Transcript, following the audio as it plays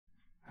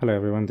Hello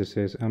everyone, this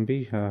is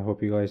Ambi.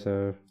 Hope you guys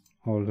are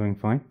all doing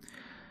fine.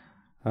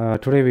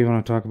 Today we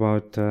want to talk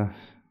about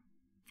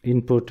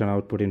input and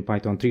output in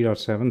Python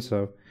 3.7.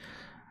 So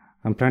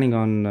I'm planning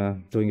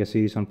on doing a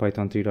series on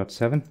Python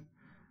 3.7.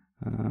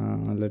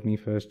 Let me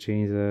first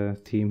change the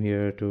theme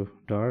here to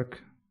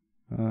dark.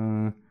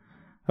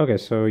 Okay,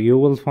 so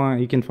you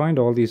can find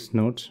all these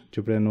notes,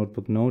 Jupyter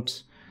Notebook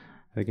notes.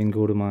 I can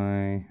go to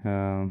my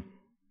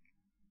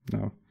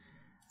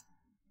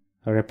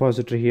a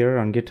repository here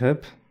on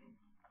GitHub.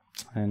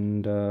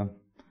 And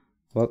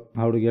well,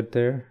 how to get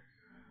there?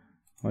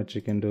 What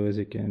you can do is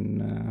you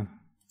can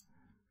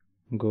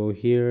go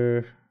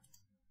here.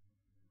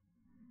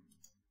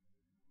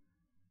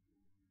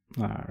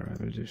 I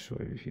will just show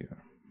you here.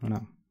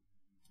 No.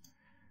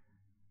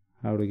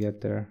 How to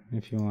get there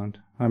if you want.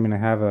 I mean, I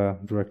have a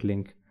direct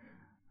link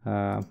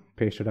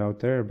pasted out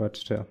there, but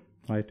still,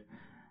 right?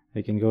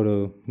 I can go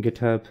to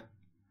GitHub,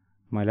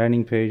 my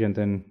landing page, and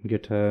then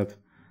GitHub,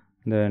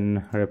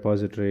 then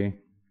repository.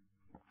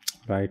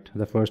 Right,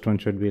 the first one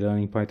should be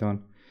learning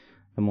Python,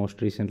 the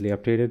most recently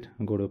updated.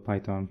 Go to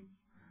Python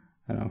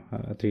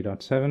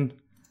 3.7.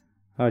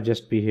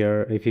 Just be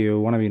here if you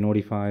want to be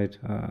notified.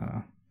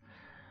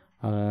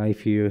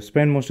 If you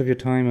spend most of your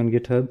time on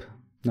GitHub,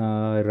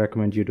 I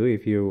recommend you do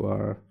if you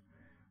are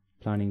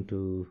planning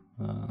to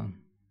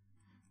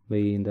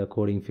be in the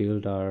coding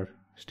field or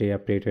stay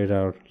updated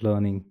or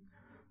learning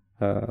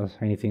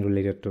anything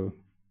related to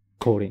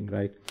coding,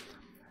 right?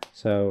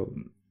 So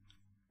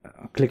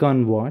click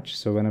on watch,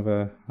 so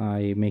whenever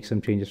I make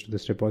some changes to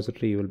this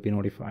repository, you will be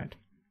notified.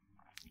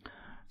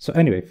 So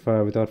anyway,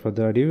 without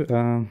further ado,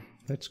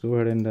 let's go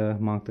ahead and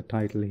mark the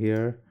title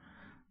here.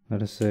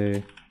 Let us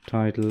say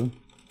title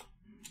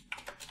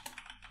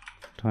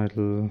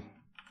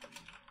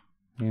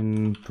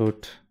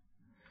input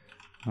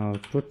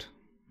output.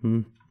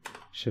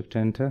 Shift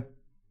enter.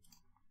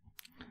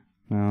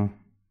 Now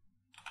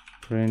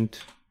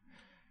print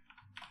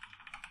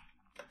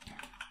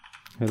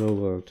hello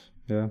world.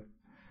 Yeah.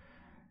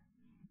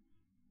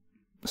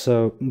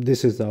 So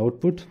this is the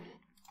output,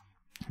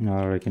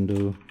 or I can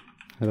do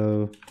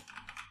hello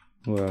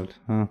world.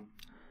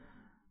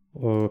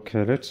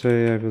 Okay, let's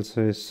say I will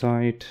say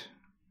site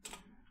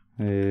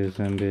is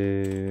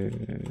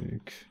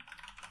ambig.one,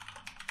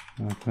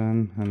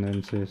 and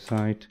then say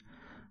site.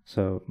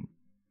 So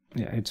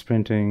yeah, it's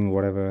printing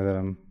whatever that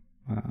I'm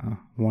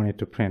want it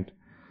to print.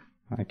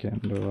 I can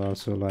do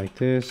also like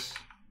this.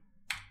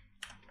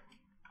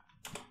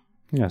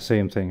 Yeah,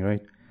 same thing,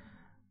 right?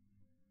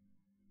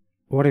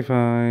 What if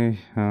I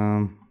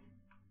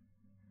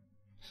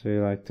say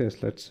like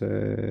this? Let's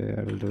say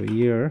I will do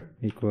year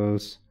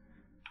equals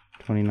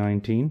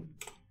 2019.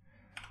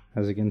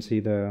 As you can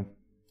see, the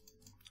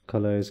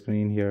color is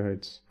green here.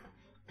 It's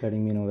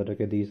letting me know that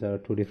okay, these are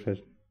two different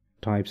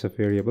types of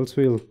variables.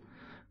 We'll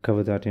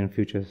cover that in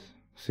future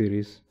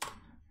series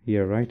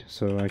here, right?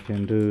 So I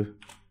can do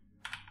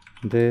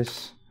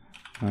this.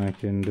 I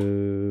can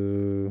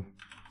do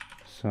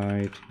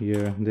site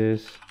year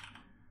this.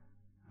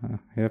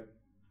 Yep.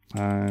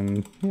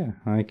 And yeah,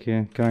 I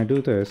can I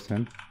do this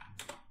then?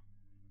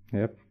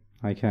 Yep,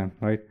 I can,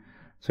 right?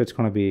 So it's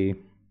going to be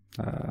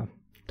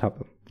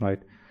tuple, right?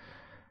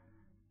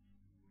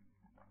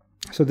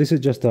 So this is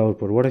just the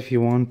output. What if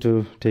you want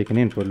to take an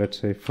input? Let's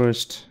say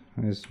first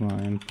is my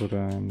input.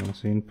 I'm going to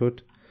say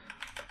input.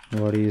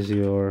 What is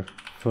your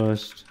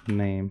first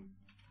name?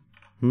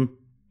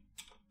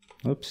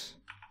 Oops.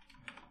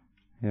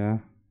 Yeah,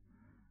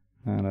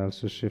 and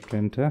also shift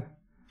enter.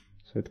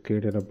 So it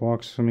created a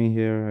box for me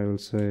here. I will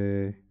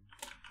say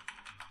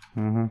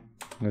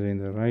getting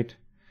the right.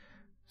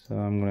 So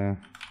I'm gonna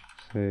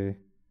say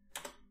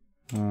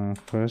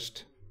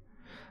first.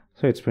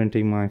 So it's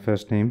printing my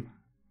first name.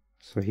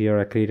 So here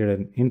I created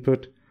an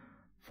input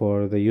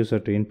for the user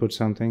to input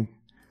something.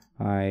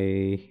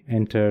 I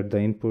entered the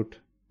input.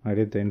 I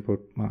did the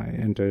input. I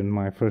entered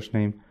my first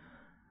name,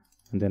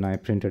 and then I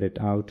printed it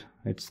out.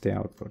 It's the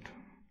output.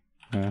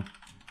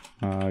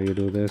 You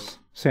do this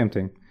same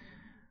thing.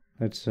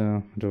 Let's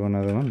do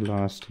another one.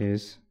 Last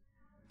is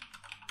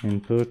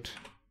input.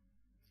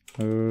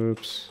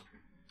 Oops.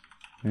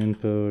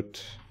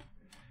 Input.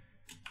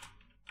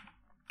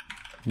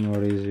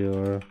 What is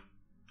your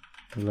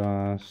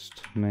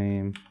last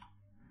name?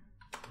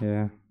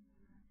 Yeah.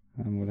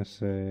 I'm gonna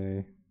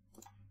say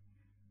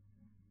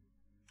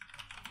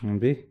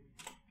MB.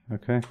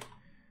 Okay.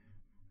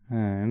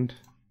 And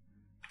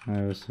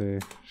I will say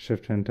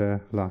shift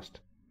enter last.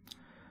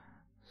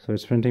 So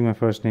it's printing my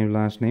first name,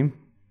 last name.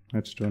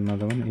 Let's do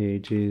another one.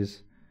 Age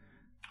is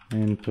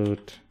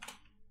input.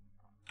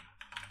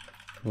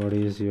 What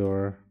is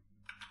your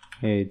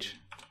age?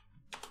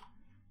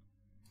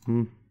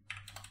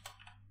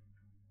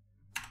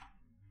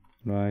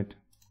 Right.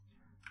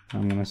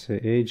 I'm gonna say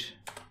age.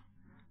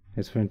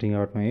 It's printing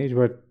out my age,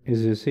 but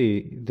as you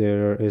see,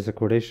 there is a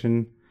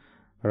quotation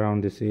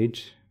around this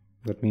age.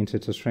 That means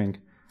it's a string.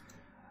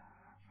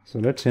 So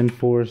let's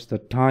enforce the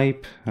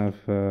type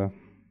of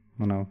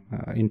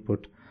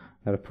input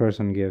that a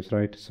person gives,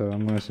 right? So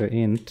I'm going to say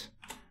int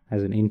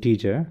as an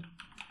integer,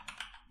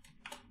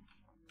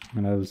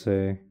 and I'll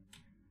say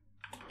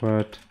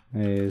what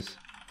is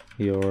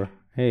your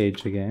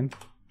age again.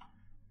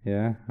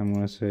 Yeah, I'm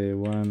gonna say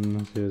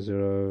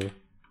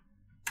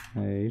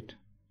 1008,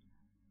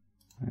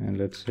 and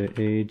let's say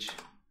age.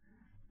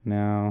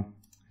 Now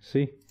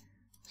see,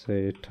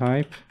 say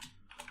type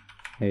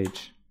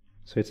age,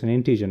 so it's an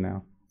integer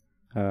now,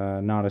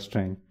 not a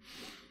string.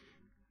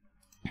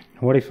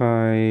 What if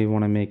I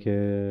want to make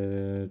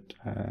it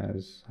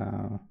as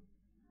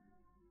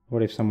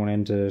what if someone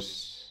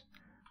enters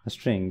a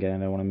string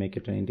and I want to make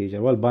it an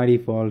integer? Well, by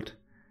default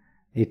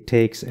it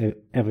takes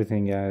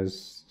everything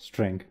as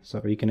string,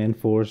 so you can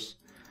enforce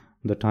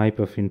the type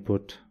of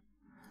input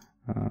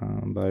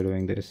by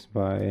doing this,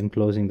 by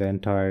enclosing the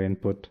entire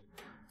input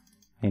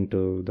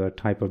into the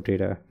type of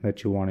data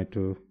that you want it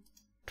to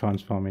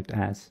transform it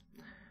as.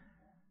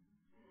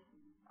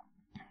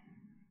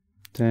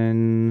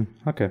 Then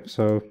okay,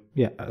 so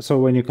yeah, so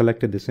when you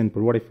collected this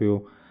input, what if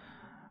you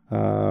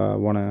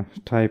want to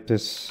type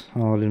this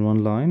all in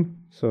one line?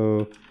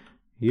 So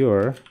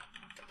your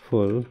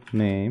full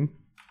name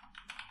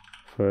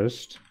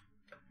first,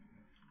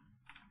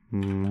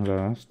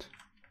 last,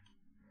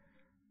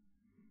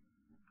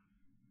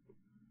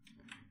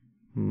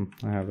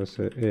 I have to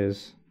say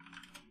is,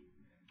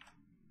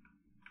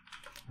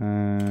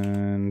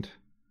 and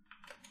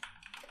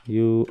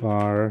you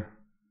are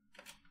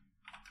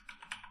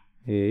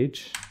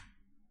age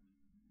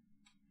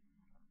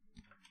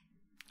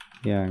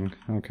young.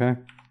 Okay,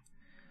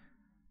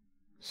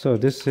 so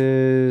this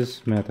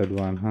is method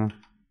 1, huh?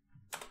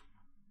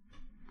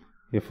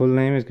 Your full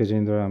name is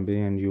Gajendra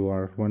Ambi and you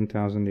are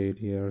 1008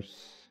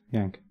 years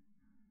young.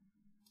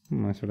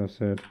 I should have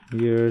said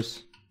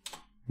years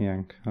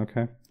young.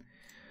 Okay,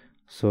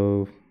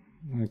 so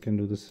I can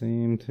do the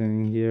same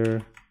thing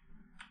here.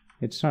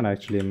 It's not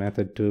actually a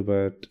method 2,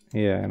 but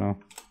yeah, you know,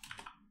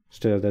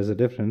 still there's a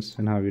difference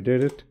in how you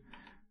did it,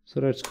 so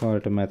let's call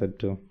it a method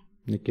 2.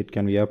 It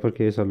can be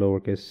uppercase or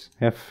lowercase.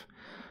 F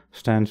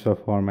stands for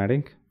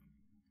formatting.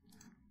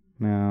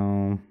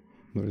 Now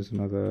there is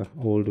another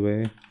old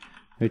way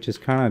which is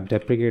kind of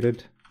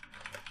deprecated,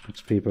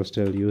 but people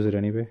still use it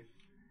anyway.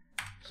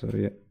 So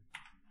yeah,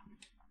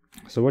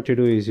 so what you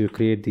do is you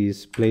create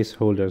these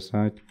placeholders,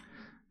 right?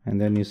 And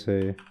then you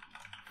say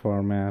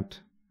format,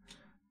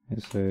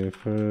 you say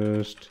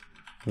first,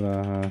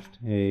 last,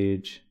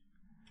 age,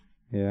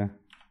 yeah,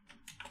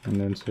 and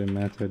then say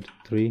method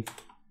 3.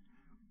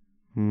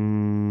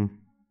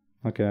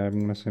 Okay, I'm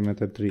gonna say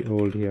method 3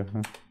 old here,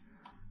 huh?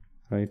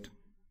 Right.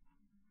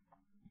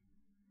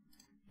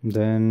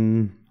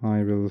 Then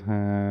I will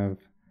have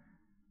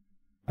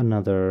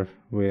another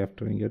way of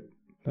doing it,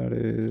 that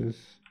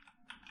is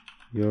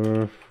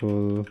your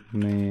full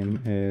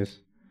name is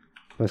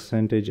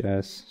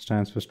 %s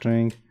stands for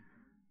string,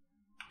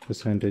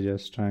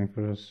 %s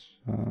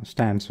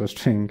stands for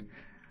string,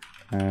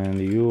 and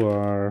you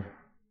are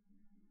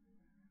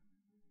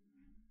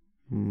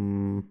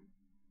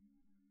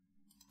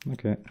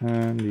okay,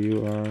 and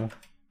you are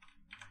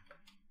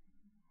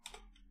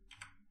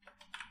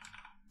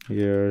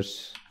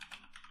years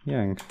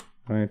young,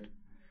 right?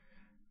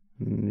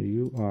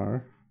 You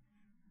are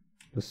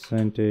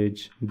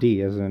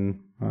 %d as in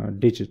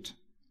digit,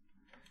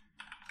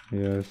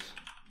 years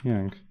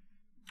young,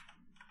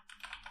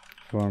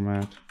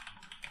 format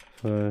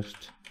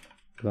first,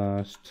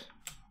 last,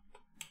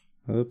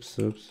 oops,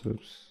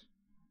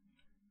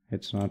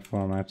 it's not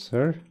format,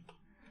 sir,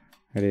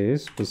 it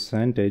is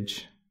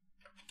percentage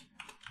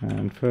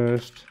and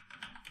first,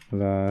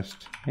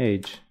 last,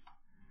 age.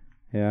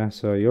 Yeah,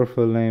 so your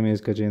full name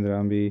is Gajendra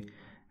Ambi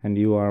and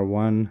you are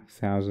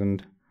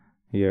 1000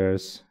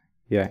 years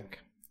young.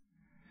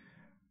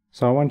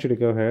 So I want you to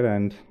go ahead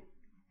and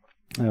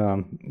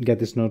get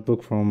this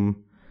notebook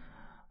from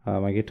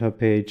my GitHub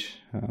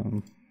page.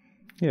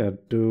 Yeah,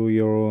 do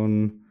your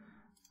own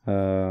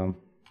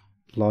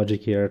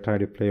logic here, try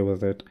to play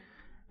with it,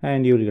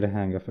 and you'll get a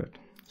hang of it.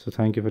 So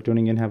thank you for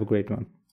tuning in. Have a great one.